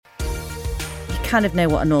kind of know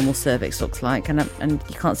what a normal cervix looks like, and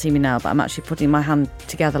you can't see me now, but I'm actually putting my hand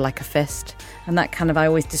together like a fist, and that kind of, I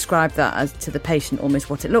always describe that as to the patient almost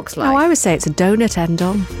what it looks like. Oh, I would say it's a donut end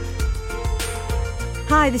on.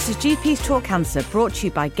 Hi, this is GPs Talk Cancer, brought to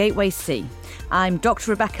you by Gateway C. I'm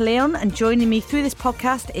Dr. Rebecca Leon, and joining me through this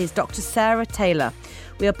podcast is Dr. Sarah Taylor.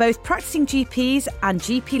 We are both practicing GPs and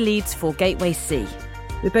GP leads for Gateway C.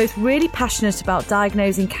 We're both really passionate about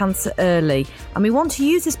diagnosing cancer early, and we want to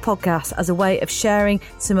use this podcast as a way of sharing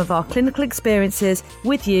some of our clinical experiences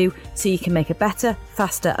with you so you can make a better,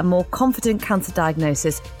 faster and more confident cancer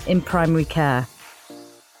diagnosis in primary care.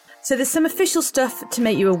 So there's some official stuff to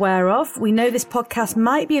make you aware of. We know this podcast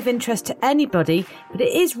might be of interest to anybody, but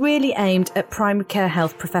it is really aimed at primary care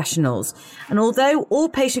health professionals. And although all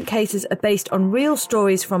patient cases are based on real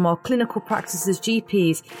stories from our clinical practice as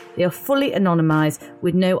GPs, they are fully anonymised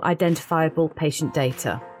with no identifiable patient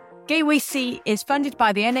data. Gateway C is funded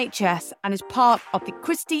by the NHS and is part of the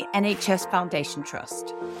Christie NHS Foundation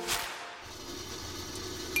Trust.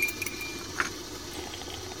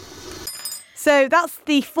 So that's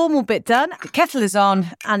the formal bit done. The kettle is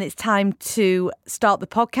on and it's time to start the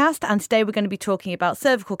podcast. And today we're going to be talking about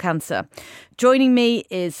cervical cancer. Joining me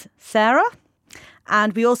is Sarah.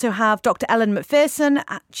 And we also have Dr. Ellen McPherson.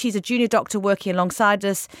 She's a junior doctor working alongside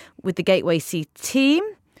us with the Gateway C team.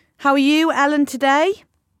 How are you, Ellen, today?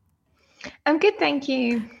 I'm good, thank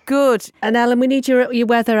you. Good. And Ellen, we need your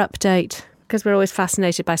weather update because we're always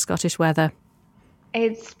fascinated by Scottish weather.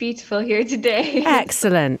 It's beautiful here today.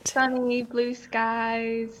 Excellent. Sunny, blue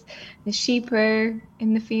skies, the sheep are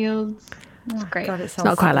in the fields. It's great. God, it's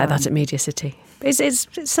not quite like that at Media City. It's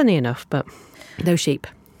sunny enough, but no sheep.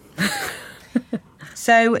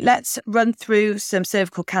 So let's run through some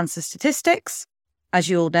cervical cancer statistics. As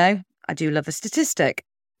you all know, I do love a statistic.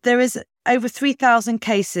 There is over 3,000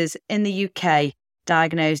 cases in the UK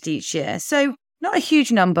diagnosed each year. So not a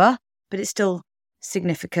huge number, but it's still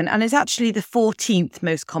significant, and it's actually the 14th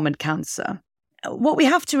most common cancer. What we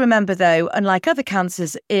have to remember, though, unlike other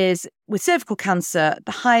cancers, is with cervical cancer,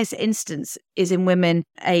 the highest incidence is in women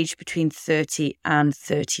aged between 30 and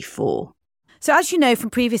 34. So as you know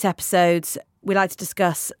from previous episodes, we like to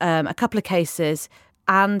discuss a couple of cases,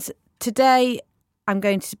 and today I'm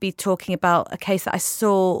going to be talking about a case that I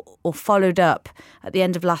saw or followed up at the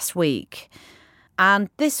end of last week.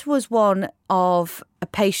 And this was one of a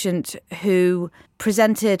patient who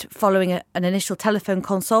presented following an initial telephone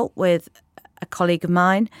consult with a colleague of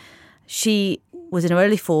mine. She was in her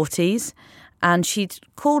early 40s and she'd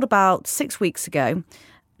called about 6 weeks ago.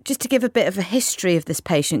 Just to give a bit of a history of this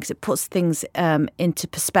patient, because it puts things into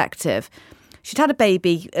perspective. She'd had a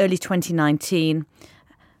baby early 2019,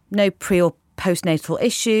 no pre or postnatal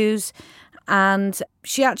issues. And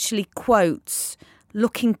she actually quotes,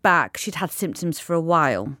 looking back, she'd had symptoms for a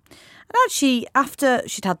while. And actually, after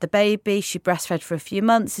she'd had the baby, she breastfed for a few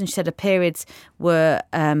months and she said her periods were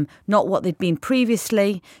not what they'd been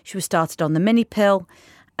previously. She was started on the mini pill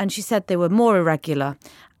and she said they were more irregular.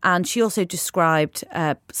 And she also described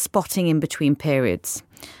spotting in between periods,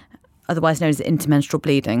 otherwise known as intermenstrual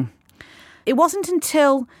bleeding. It wasn't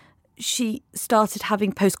until she started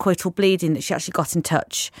having postcoital bleeding that she actually got in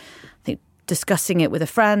touch, I think, discussing it with a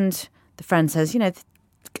friend. The friend says,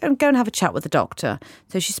 go and have a chat with the doctor.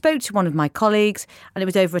 So she spoke to one of my colleagues and it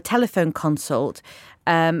was over a telephone consult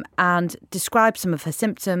and described some of her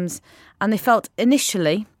symptoms. And they felt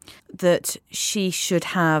initially that she should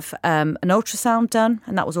have an ultrasound done,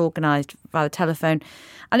 and that was organised via the telephone.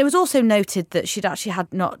 And it was also noted that she'd actually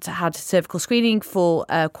not had cervical screening for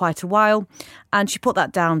quite a while. And she put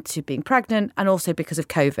that down to being pregnant and also because of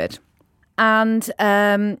COVID.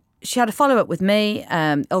 And she had a follow-up with me.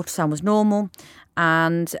 Ultrasound was normal.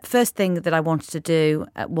 And first thing that I wanted to do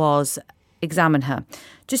was examine her.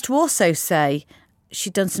 Just to also say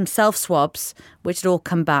she'd done some self-swabs, which had all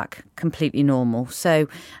come back completely normal. So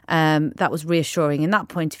that was reassuring in that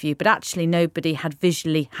point of view. But actually, nobody had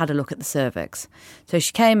visually had a look at the cervix. So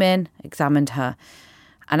she came in, examined her.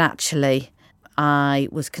 And actually, I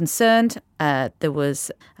was concerned. There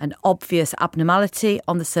was an obvious abnormality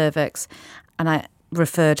on the cervix. And I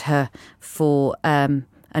referred her for an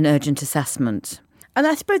urgent assessment. And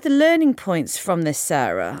I suppose the learning points from this,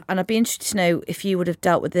 Sarah, and I'd be interested to know if you would have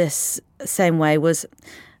dealt with this same way, was,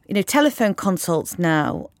 telephone consults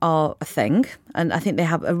now are a thing, and I think they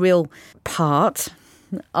have a real part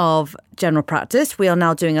of general practice. We are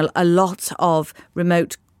now doing a lot of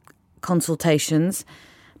remote consultations.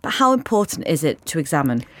 But how important is it to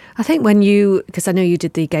examine? I think because I know you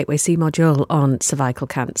did the Gateway C module on cervical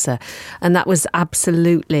cancer, and that was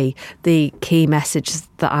absolutely the key message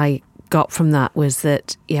that I got from that was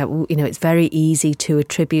that, it's very easy to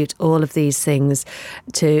attribute all of these things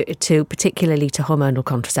to particularly to hormonal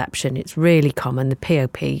contraception. It's really common. The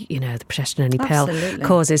POP, the progesterone-only pill,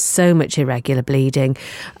 causes so much irregular bleeding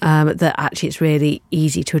that actually it's really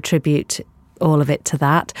easy to attribute all of it to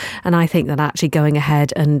that. And I think that actually going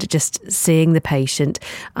ahead and just seeing the patient,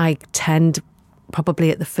 I tend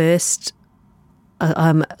probably at the first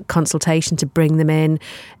consultation to bring them in,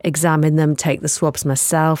 examine them, take the swabs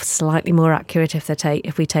myself, slightly more accurate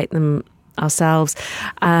if we take them ourselves,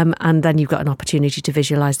 and then you've got an opportunity to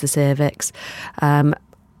visualise the cervix.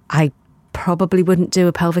 I probably wouldn't do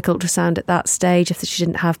a pelvic ultrasound at that stage if she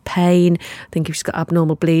didn't have pain. I think if she's got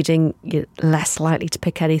abnormal bleeding, you're less likely to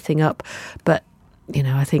pick anything up. But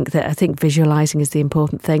I think visualising is the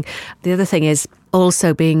important thing. The other thing is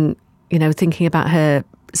also being, thinking about her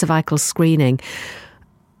cervical screening.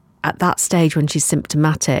 At that stage when she's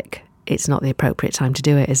symptomatic, it's not the appropriate time to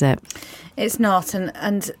do it, is it? It's not.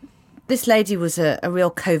 And this lady was a real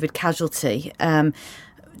COVID casualty,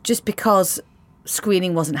 just because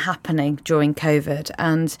screening wasn't happening during COVID,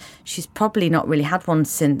 and she's probably not really had one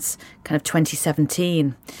since kind of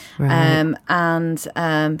 2017. Right.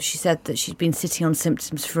 And she said that she'd been sitting on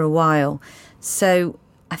symptoms for a while. So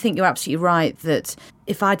I think you're absolutely right that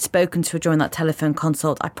if I'd spoken to her during that telephone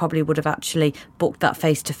consult, I probably would have actually booked that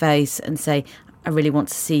face-to-face and say, I really want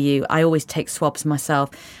to see you. I always take swabs myself.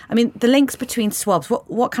 I mean, the links between swabs,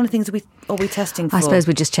 what kind of things are we testing for? I suppose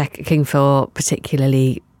we're just checking for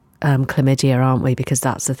particularly chlamydia, aren't we? Because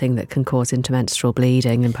that's the thing that can cause intermenstrual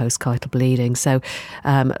bleeding and postcoital bleeding. So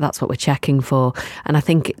that's what we're checking for. And I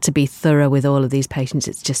think to be thorough with all of these patients,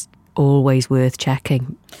 it's just always worth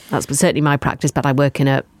checking. That's certainly my practice, but I work in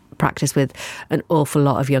a practice with an awful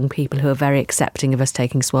lot of young people who are very accepting of us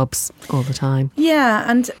taking swabs all the time. Yeah,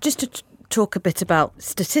 and just to talk a bit about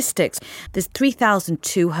statistics, there's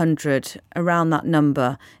 3,200 around that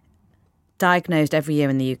number diagnosed every year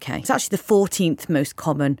in the UK. It's actually the 14th most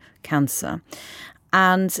common cancer.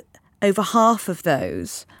 And over half of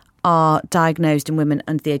those are diagnosed in women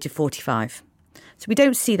under the age of 45. So we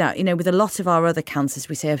don't see that, with a lot of our other cancers,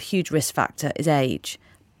 we say a huge risk factor is age.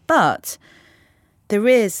 But there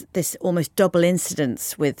is this almost double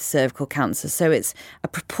incidence with cervical cancer. So it's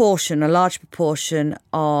a large proportion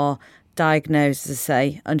are diagnosed, as I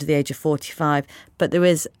say, under the age of 45. But there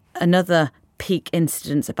is another peak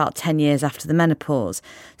incidence about 10 years after the menopause.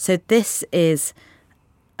 So this is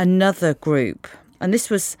another group. And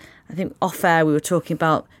this was, I think, off air, we were talking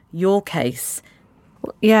about your case.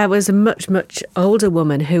 Yeah, it was a much, much older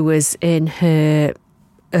woman who was in her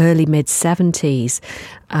early mid-70s,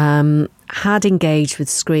 had engaged with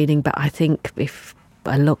screening, but I think if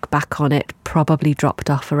I look back on it, probably dropped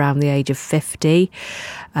off around the age of 50,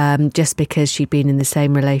 just because she'd been in the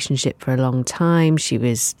same relationship for a long time. She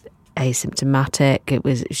was asymptomatic.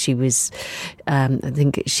 I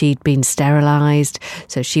think she'd been sterilised,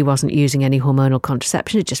 so she wasn't using any hormonal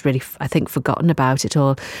contraception. It just really, I think, forgotten about it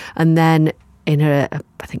all. And then in her,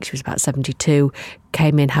 I think she was about 72,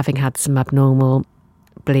 came in having had some abnormal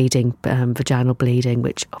bleeding, vaginal bleeding,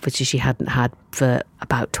 which obviously she hadn't had for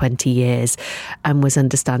about 20 years and was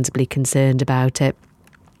understandably concerned about it.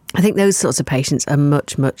 I think those sorts of patients are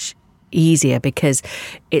much, much easier because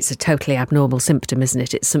it's a totally abnormal symptom, isn't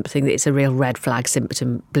it? It's something that it's a real red flag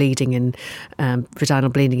symptom, bleeding and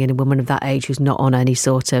vaginal bleeding in a woman of that age who's not on any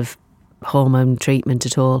sort of hormone treatment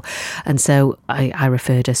at all. And so I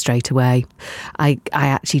referred her straight away. I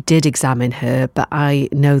actually did examine her, but I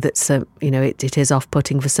know that it is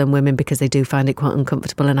off-putting for some women because they do find it quite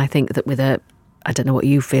uncomfortable. And I think that I don't know what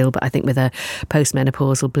you feel, but I think with a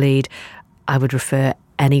postmenopausal bleed, I would refer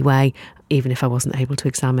anyway, even if I wasn't able to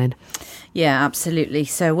examine. Yeah, absolutely.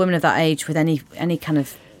 So women of that age with any kind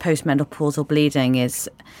of postmenopausal bleeding is,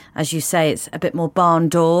 as you say, it's a bit more barn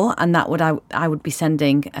door, and that I would be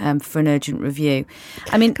sending for an urgent review.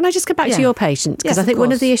 I mean, can I just go back to your patient? Because I think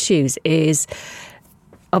one of the issues is,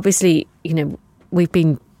 obviously, we've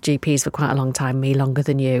been GPs for quite a long time, me longer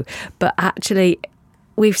than you, but actually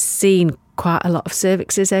we've seen quite a lot of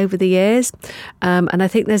cervixes over the years, and I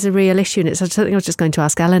think there's a real issue, and it's something I was just going to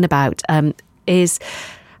ask Ellen about, is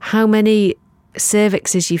how many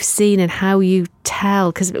cervixes you've seen and how you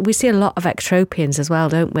tell, because we see a lot of ectropions as well,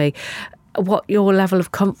 don't we? What your level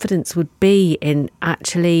of confidence would be in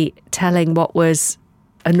actually telling what was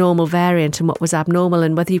a normal variant and what was abnormal,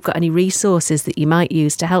 and whether you've got any resources that you might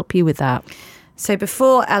use to help you with that. So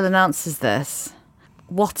before Ellen answers this,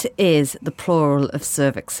 what is the plural of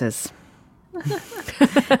cervixes?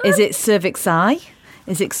 Is it cervixi?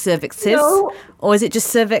 Is it cervixes? No. Or is it just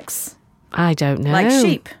cervix? I don't know. Like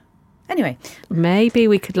sheep? Anyway. Maybe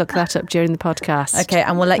we could look that up during the podcast. Okay,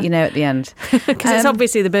 and we'll let you know at the end. Because it's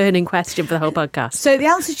obviously the burning question for the whole podcast. So the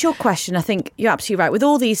answer to your question, I think you're absolutely right. With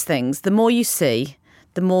all these things, the more you see,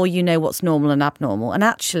 the more you know what's normal and abnormal. And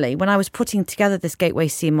actually, when I was putting together this Gateway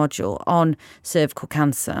C module on cervical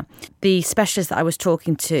cancer, the specialist that I was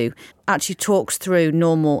talking to actually talks through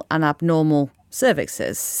normal and abnormal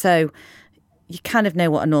cervixes. So you kind of know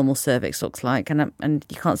what a normal cervix looks like. And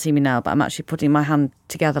you can't see me now, but I'm actually putting my hand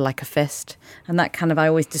together like a fist. And that kind of, I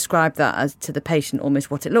always describe that as to the patient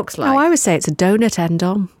almost what it looks like. Oh, I would say it's a donut end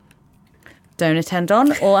on. Donut end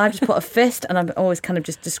on, or I just put a fist and I've always kind of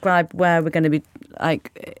just described where we're going to be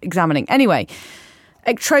like examining. Anyway,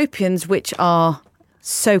 ectropions, which are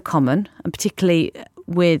so common, and particularly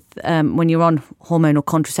with when you're on hormonal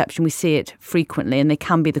contraception, we see it frequently, and they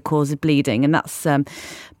can be the cause of bleeding. And that's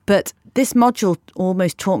but this module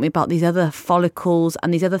almost taught me about these other follicles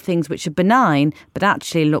and these other things which are benign, but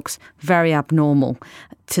actually looks very abnormal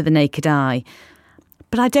to the naked eye.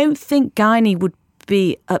 But I don't think gynae would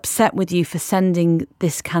be upset with you for sending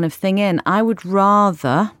this kind of thing in. I would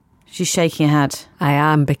rather... She's shaking her head. I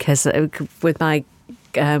am, because with my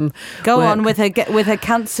Go on with her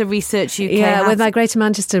Cancer Research UK. Yeah, with my Greater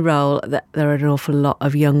Manchester role, there are an awful lot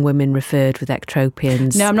of young women referred with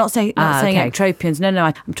ectropions. No, I'm not saying ectropions. No,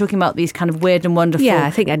 I'm talking about these kind of weird and wonderful. Yeah,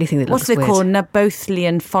 I think anything that looks weird. What's they called?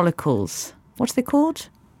 Nabothelian follicles. What's they called?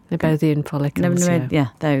 Nabothelian follicles. Yeah,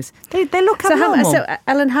 those. They look abnormal. So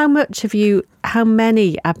Ellen, how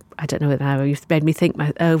many? I don't know how you've made me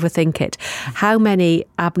overthink it. How many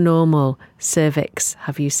abnormal cervix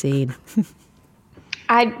have you seen?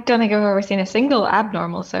 I don't think I've ever seen a single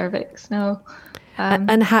abnormal cervix, no.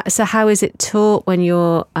 How is it taught when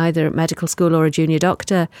you're either at medical school or a junior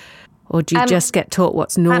doctor? Or do you just get taught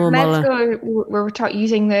what's normal? At med school, we're taught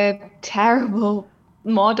using the terrible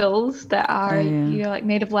models that are like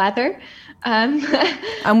made of leather. And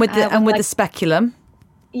with the speculum.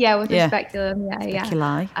 Yeah, with the speculum,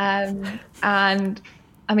 Speculi. And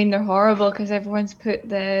I mean, they're horrible because everyone's put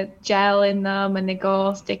the gel in them and they go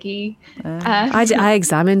all sticky. I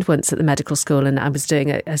examined once at the medical school, and I was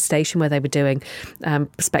doing a station where they were doing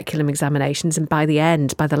speculum examinations, and by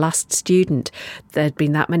the last student, there'd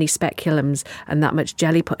been that many speculums and that much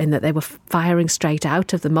jelly put in that they were firing straight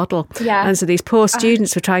out of the model. Yeah. And so these poor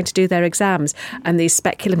students were trying to do their exams, and these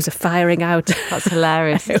speculums are firing out. That's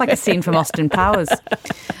hilarious. It's like a scene from Austin Powers.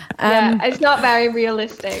 It's not very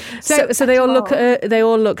realistic. So they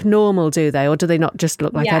all look normal, do they, or do they not just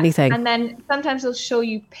look like anything? And then sometimes they'll show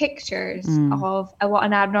you pictures of what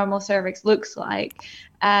an abnormal cervix looks like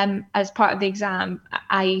as part of the exam,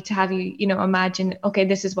 i.e. to have you imagine, okay,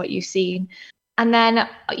 this is what you've seen. And then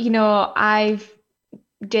I've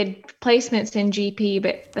did placements in GP,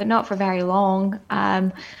 but not for very long.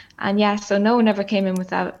 So no one ever came in with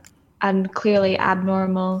that and clearly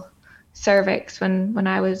abnormal cervix when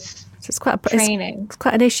I was training. It's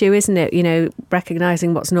quite an issue, isn't it?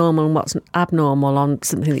 Recognising what's normal and what's abnormal on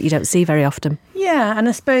something that you don't see very often. Yeah, and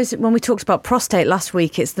I suppose when we talked about prostate last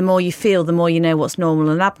week, it's the more you feel, the more you know what's normal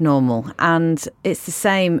and abnormal. And it's the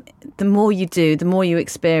same, the more you do, the more you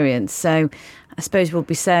experience. So I suppose we'll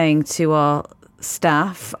be saying to our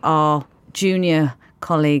staff, our junior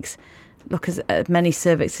colleagues, look as many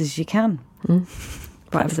cervixes as you can.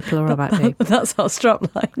 Whatever the plural might be. That's our strap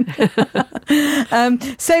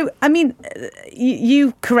line. So, I mean,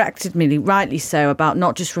 you corrected me, rightly so, about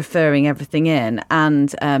not just referring everything in,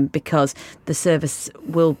 and because the service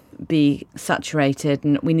will be saturated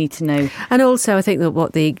and we need to know. And also, I think that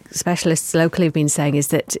what the specialists locally have been saying is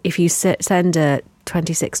that if you send a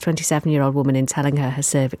 26, 27-year-old woman in telling her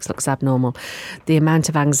cervix looks abnormal, the amount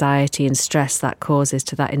of anxiety and stress that causes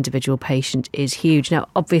to that individual patient is huge. Now,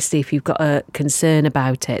 obviously, if you've got a concern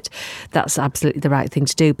about it, that's absolutely the right thing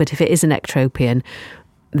to do. But if it is an ectropion,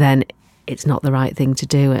 then it's not the right thing to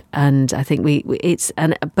do. And I think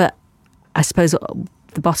but I suppose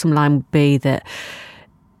the bottom line would be that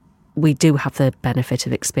we do have the benefit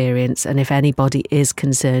of experience. And if anybody is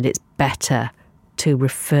concerned, it's better to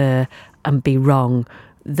refer and be wrong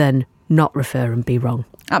than not refer and be wrong.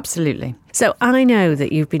 Absolutely. So I know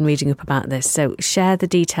that you've been reading up about this, so share the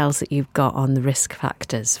details that you've got on the risk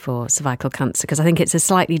factors for cervical cancer, because I think it's a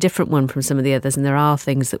slightly different one from some of the others, and there are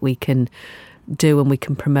things that we can do and we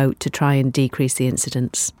can promote to try and decrease the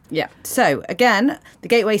incidence. Yeah. So again, the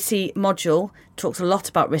Gateway C module talks a lot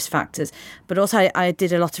about risk factors, but also I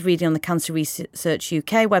did a lot of reading on the Cancer Research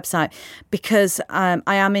UK website because I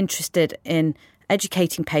am interested in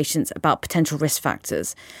educating patients about potential risk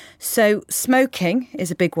factors. So smoking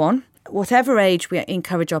is a big one. Whatever age we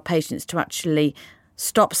encourage our patients to actually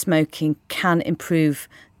stop smoking can improve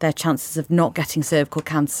their chances of not getting cervical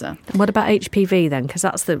cancer. And what about HPV then? Because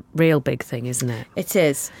that's the real big thing, isn't it? It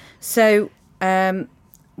is. So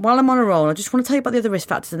while I'm on a roll, I just want to tell you about the other risk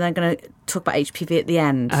factors, and then I'm going to talk about HPV at the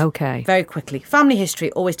end. Okay. Very quickly. Family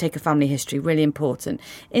history. Always take a family history. Really important.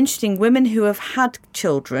 Interesting. Women who have had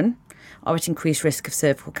children are at increased risk of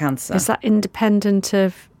cervical cancer. Is that independent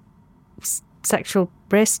of sexual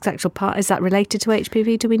risk, sexual part? Is that related to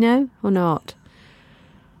HPV, do we know, or not?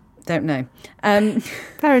 Don't know.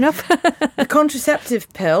 Fair enough. The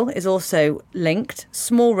contraceptive pill is also linked.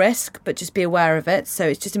 Small risk, but just be aware of it. So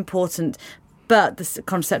it's just important. But the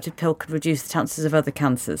contraceptive pill could reduce the chances of other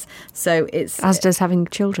cancers. So it's... As does having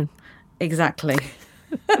children. Exactly.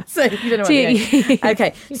 So you don't know what I mean.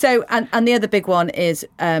 Okay. So, and the other big one is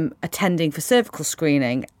attending for cervical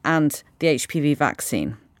screening and the HPV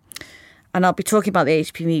vaccine. And I'll be talking about the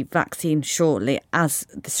HPV vaccine shortly as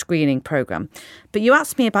the screening programme. But you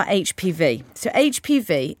asked me about HPV. So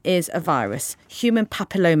HPV is a virus, human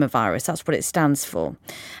papillomavirus. That's what it stands for.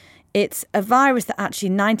 It's a virus that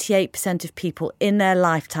actually 98% of people in their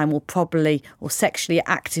lifetime will probably, or sexually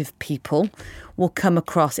active people, will come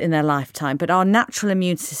across in their lifetime. But our natural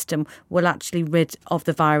immune system will actually rid of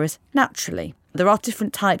the virus naturally. There are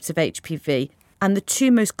different types of HPV. And the two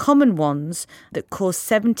most common ones that cause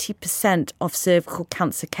 70% of cervical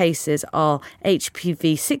cancer cases are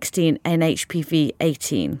HPV 16 and HPV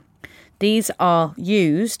 18. These are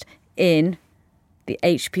used in the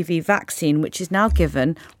HPV vaccine, which is now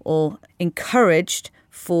given or encouraged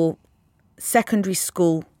for secondary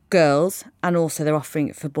school girls, and also they're offering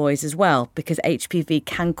it for boys as well, because HPV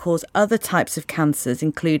can cause other types of cancers,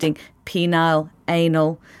 including penile,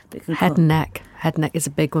 anal. Head and neck. Head and neck is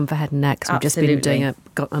a big one for head and neck. So we've just been doing a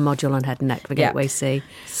module on head and neck for Gateway C.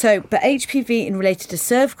 So, but HPV in related to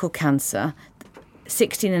cervical cancer,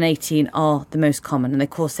 16 and 18 are the most common, and they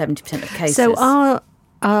cause 70% of cases. So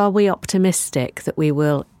are we optimistic that we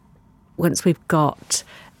will, once we've got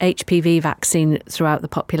HPV vaccine throughout the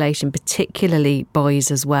population, particularly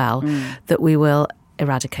boys as well, that we will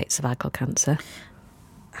eradicate cervical cancer?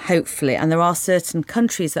 Hopefully. And there are certain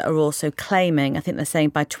countries that are also claiming, I think they're saying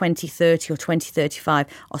by 2030 or 2035,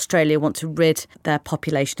 Australia want to rid their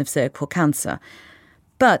population of cervical cancer.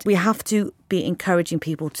 But we have to be encouraging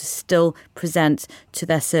people to still present to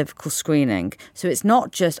their cervical screening. So it's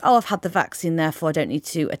not just, I've had the vaccine, therefore I don't need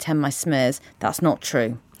to attend my smears. That's not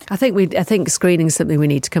true. I think screening is something we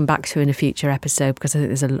need to come back to in a future episode, because I think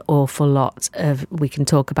there's an awful lot we can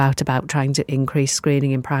talk about trying to increase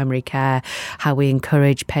screening in primary care, how we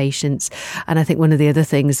encourage patients. And I think one of the other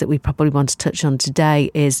things that we probably want to touch on today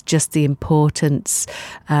is just the importance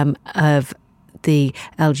of the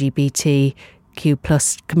LGBTQ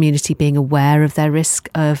plus community being aware of their risk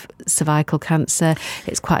of cervical cancer.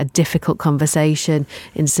 It's quite a difficult conversation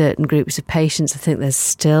in certain groups of patients. I think there's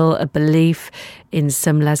still a belief in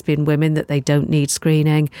some lesbian women that they don't need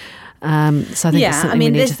screening. So I think it's something we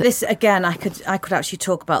need this again, I could actually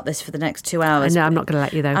talk about this for the next 2 hours. I know, I'm not going to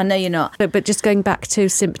let you though. I know you're not. But just going back to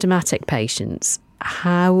symptomatic patients,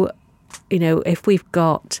 how, if we've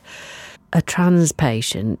got a trans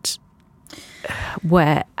patient,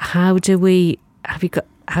 how do we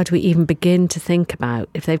even begin to think about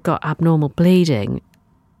if they've got abnormal bleeding?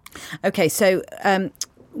 Okay, so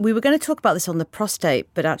we were going to talk about this on the prostate,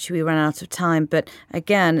 but actually we ran out of time. But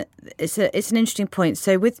again, it's an interesting point.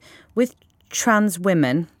 So with trans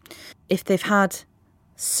women, if they've had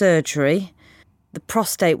surgery, the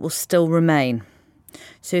prostate will still remain.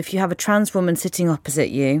 So if you have a trans woman sitting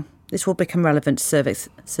opposite you, this will become relevant to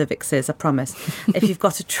cervixes, I promise. If you've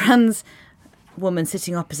got a trans woman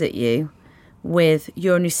sitting opposite you with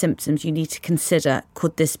urinary symptoms, you need to consider,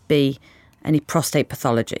 could this be any prostate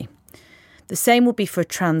pathology? The same will be for a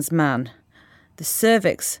trans man. The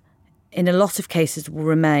cervix, in a lot of cases, will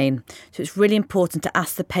remain. So it's really important to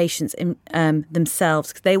ask the patients themselves,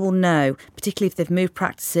 because they will know, particularly if they've moved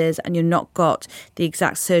practices and you've not got the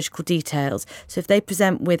exact surgical details. So if they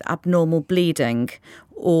present with abnormal bleeding,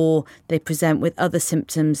 or they present with other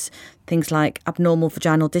symptoms, things like abnormal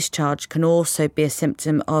vaginal discharge can also be a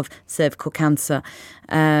symptom of cervical cancer.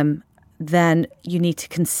 Then you need to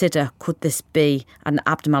consider, could this be an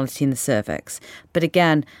abnormality in the cervix? But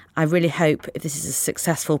again, I really hope if this is a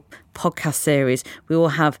successful podcast series, we will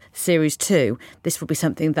have series 2. This will be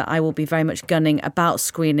something that I will be very much gunning about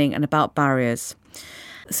screening and about barriers.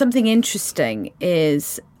 Something interesting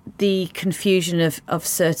is the confusion of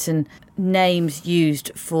certain names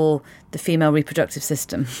used for the female reproductive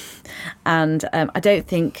system. And I don't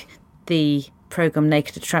think the programme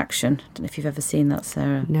Naked Attraction. I don't know if you've ever seen that,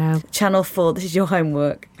 Sarah. No. Channel 4, this is your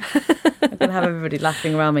homework. I'm going to have everybody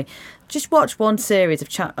laughing around me. Just watch one series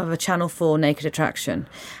of a Channel 4 Naked Attraction.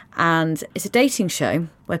 And it's a dating show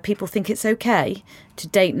where people think it's okay to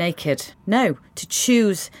date naked. No, to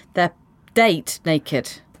choose their date naked.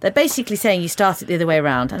 They're basically saying you start it the other way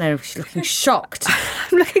around. I know, she's looking shocked.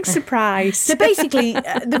 I'm looking surprised. So basically,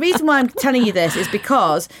 the reason why I'm telling you this is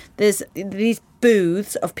because there's these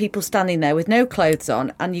booths of people standing there with no clothes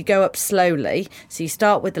on, and you go up slowly. So you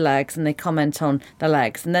start with the legs and they comment on the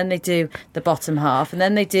legs, and then they do the bottom half, and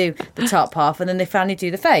then they do the top half, and then they finally do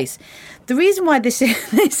the face. The reason why this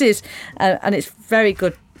is and it's very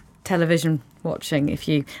good television watching if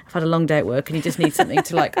you have had a long day at work and you just need something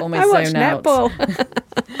to like almost zone out.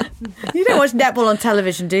 You don't watch netball on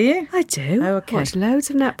television, do you? I do. Oh, okay. Watch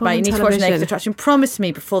loads of netball Right, on you need television. to watch Naked Attraction. Promise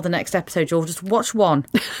me before the next episode you'll just watch one.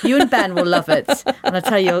 You and Ben will love it. And I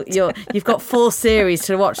tell you, you've got 4 series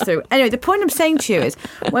to watch through. Anyway, the point I'm saying to you is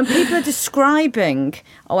when people are describing,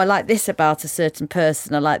 oh, I like this about a certain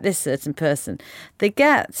person, I like this certain person, they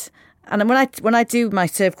get... And when I do my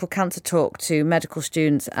cervical cancer talk to medical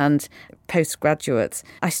students and postgraduates,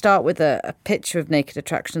 I start with a picture of Naked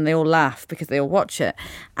Attraction and they all laugh because they all watch it.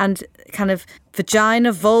 And kind of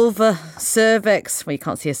vagina, vulva, cervix, well, you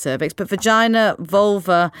can't see a cervix, but vagina,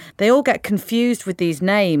 vulva, they all get confused with these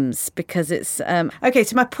names because it's... OK,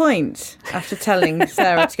 so my point, after telling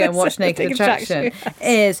Sarah to go and watch Naked Attraction,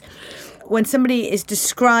 is when somebody is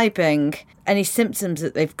describing any symptoms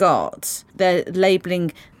that they've got, they're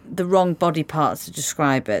labelling the wrong body parts to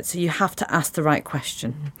describe it. So you have to ask the right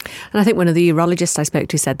question. And I think one of the urologists I spoke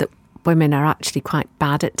to said that women are actually quite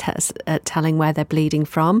bad at telling where they're bleeding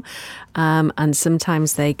from. And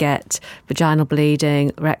sometimes they get vaginal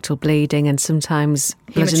bleeding, rectal bleeding, and sometimes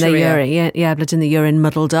blood in the urine. Yeah, blood in the urine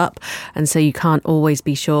muddled up. And so you can't always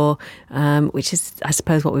be sure, which is, I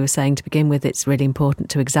suppose, what we were saying to begin with. It's really important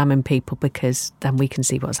to examine people because then we can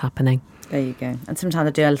see what's happening. There you go. And sometimes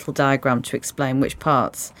I do a little diagram to explain which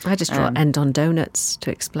parts. I just draw end on donuts to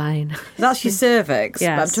explain. That's your cervix.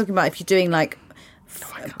 Yes. But I'm talking about if you're doing like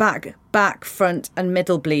back, front and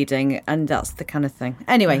middle bleeding, and that's the kind of thing.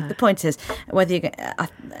 Anyway, the point is whether you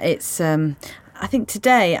I think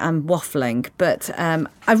today I'm waffling, but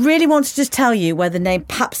I really want to just tell you where the name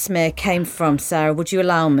Pap smear came from, Sarah. Would you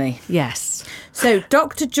allow me? Yes. So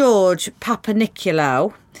Dr. George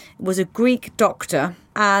Papanikolaou was a Greek doctor,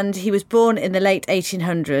 and he was born in the late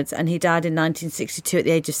 1800s and he died in 1962 at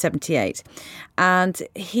the age of 78. And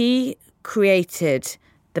he created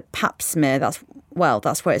the Pap smear.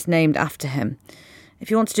 That's where it's named after him.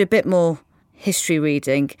 If you want to do a bit more history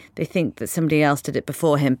reading, they think that somebody else did it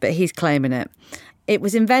before him, but he's claiming it. It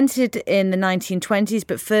was invented in the 1920s,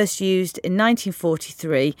 but first used in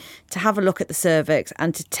 1943 to have a look at the cervix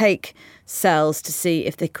and to take cells to see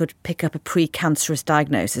if they could pick up a precancerous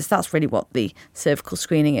diagnosis. That's really what the cervical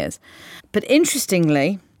screening is. But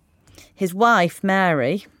interestingly, his wife,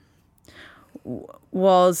 Mary,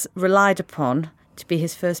 was relied upon to be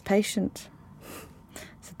his first patient.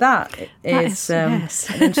 So that is an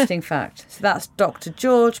interesting fact. So that's Dr.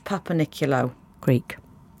 George Papanikolaou. Greek.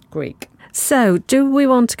 So, do we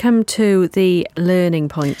want to come to the learning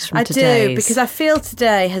points from today's? I do, because I feel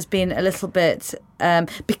today has been a little bit,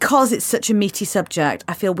 because it's such a meaty subject,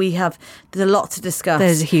 I feel there's a lot to discuss.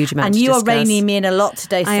 There's a huge amount to discuss. And you are reining me in a lot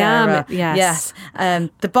today, Sarah. I am, yes.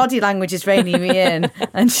 The body language is reining me in.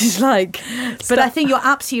 And she's like... But I think you're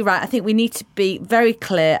absolutely right. I think we need to be very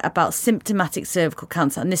clear about symptomatic cervical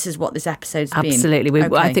cancer, and this is what this episode's been. Absolutely.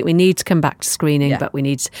 I think we need to come back to screening, but we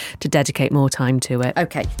need to dedicate more time to it.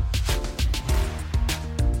 Okay.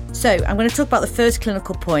 So I'm going to talk about the first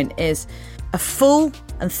clinical point is a full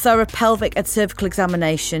and thorough pelvic and cervical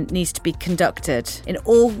examination needs to be conducted in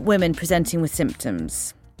all women presenting with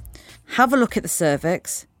symptoms. Have a look at the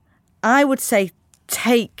cervix. I would say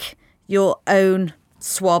take your own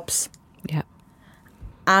swabs. Yeah.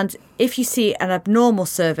 And if you see an abnormal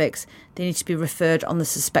cervix, they need to be referred on the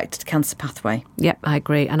suspected cancer pathway. Yep, I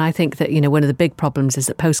agree. And I think that, one of the big problems is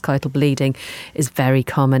that postcoital bleeding is very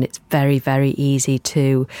common. It's very, very easy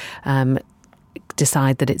to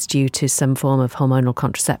decide that it's due to some form of hormonal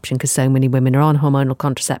contraception because so many women are on hormonal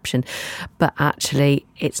contraception. But actually,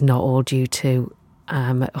 it's not all due to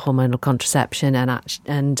hormonal contraception.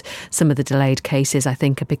 And some of the delayed cases, I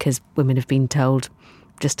think, are because women have been told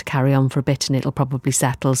just to carry on for a bit and it'll probably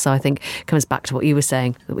settle. So I think it comes back to what you were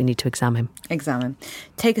saying, that we need to examine.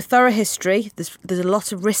 Take a thorough history. There's a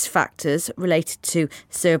lot of risk factors related to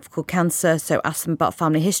cervical cancer. So ask them about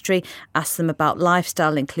family history, ask them about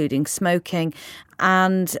lifestyle, including smoking.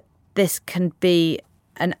 And this can be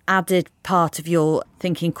an added part of your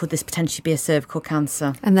thinking, could this potentially be a cervical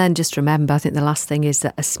cancer? And then just remember, I think the last thing is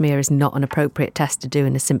that a smear is not an appropriate test to do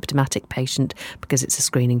in a symptomatic patient because it's a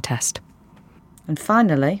screening test. And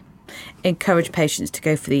finally, encourage patients to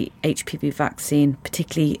go for the HPV vaccine,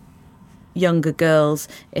 particularly younger girls,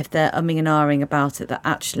 if they're umming and ahhing about it, that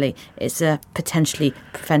actually it's a potentially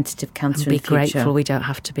preventative cancer in the future. Be grateful we don't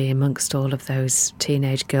have to be amongst all of those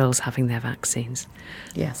teenage girls having their vaccines.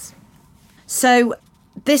 Yes. So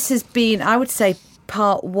this has been, I would say,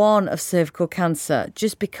 part 1 of cervical cancer,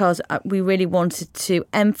 just because we really wanted to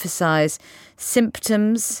emphasise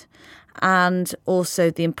symptoms and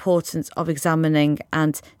also the importance of examining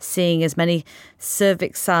and seeing as many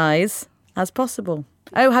cervix size as possible.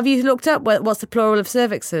 Oh, have you looked up what's the plural of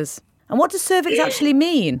cervixes? And what does cervix actually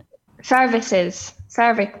mean? Cervices.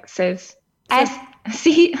 Cervices.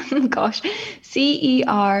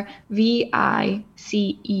 C-E-R-V-I-C-E-S.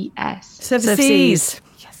 Cervices.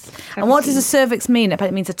 Yes. And what does a cervix mean?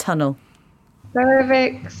 It means a tunnel.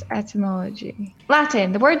 Cervix etymology.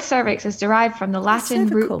 Latin. The word cervix is derived from the Latin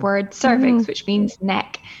root word cervix, which means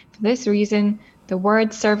neck. For this reason, the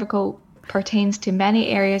word cervical pertains to many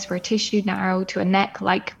areas where tissue narrow to a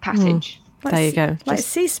neck-like passage. There you go. Like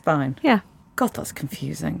C-spine. Yeah. God, that's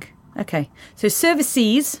confusing. Okay. So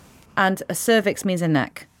cervices and a cervix means a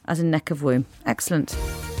neck, as in neck of womb. Excellent.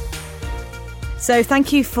 So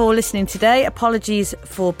thank you for listening today. Apologies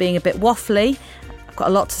for being a bit waffly. I've got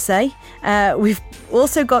a lot to say. We've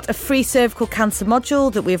also got a free cervical cancer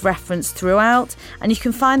module that we've referenced throughout, and you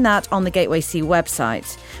can find that on the Gateway C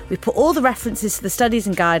website. We've put all the references to the studies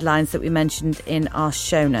and guidelines that we mentioned in our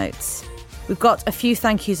show notes. We've got a few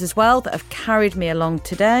thank yous as well that have carried me along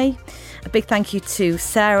today. A big thank you to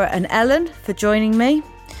Sarah and Ellen for joining me.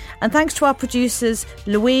 And thanks to our producers,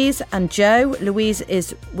 Louise and Joe. Louise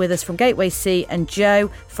is with us from Gateway C and Joe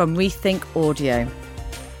from Rethink Audio.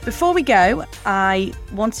 Before we go, I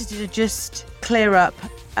wanted to just clear up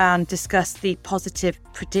and discuss the positive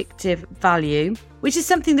predictive value, which is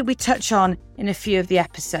something that we touch on in a few of the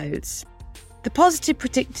episodes. The positive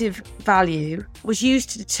predictive value was used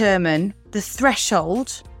to determine the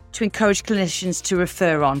threshold to encourage clinicians to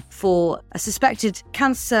refer on for a suspected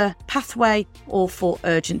cancer pathway or for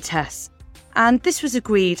urgent tests. And this was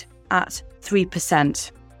agreed at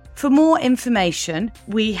 3%. For more information,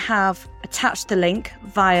 we have attached the link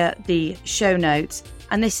via the show notes,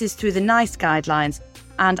 and this is through the NICE guidelines,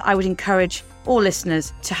 and I would encourage all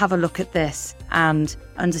listeners to have a look at this and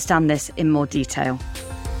understand this in more detail.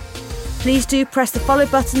 Please do press the follow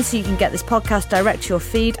button so you can get this podcast direct to your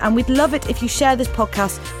feed, and we'd love it if you share this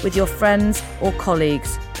podcast with your friends or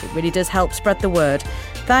colleagues. It really does help spread the word.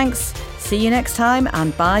 Thanks, see you next time,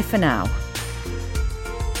 and bye for now.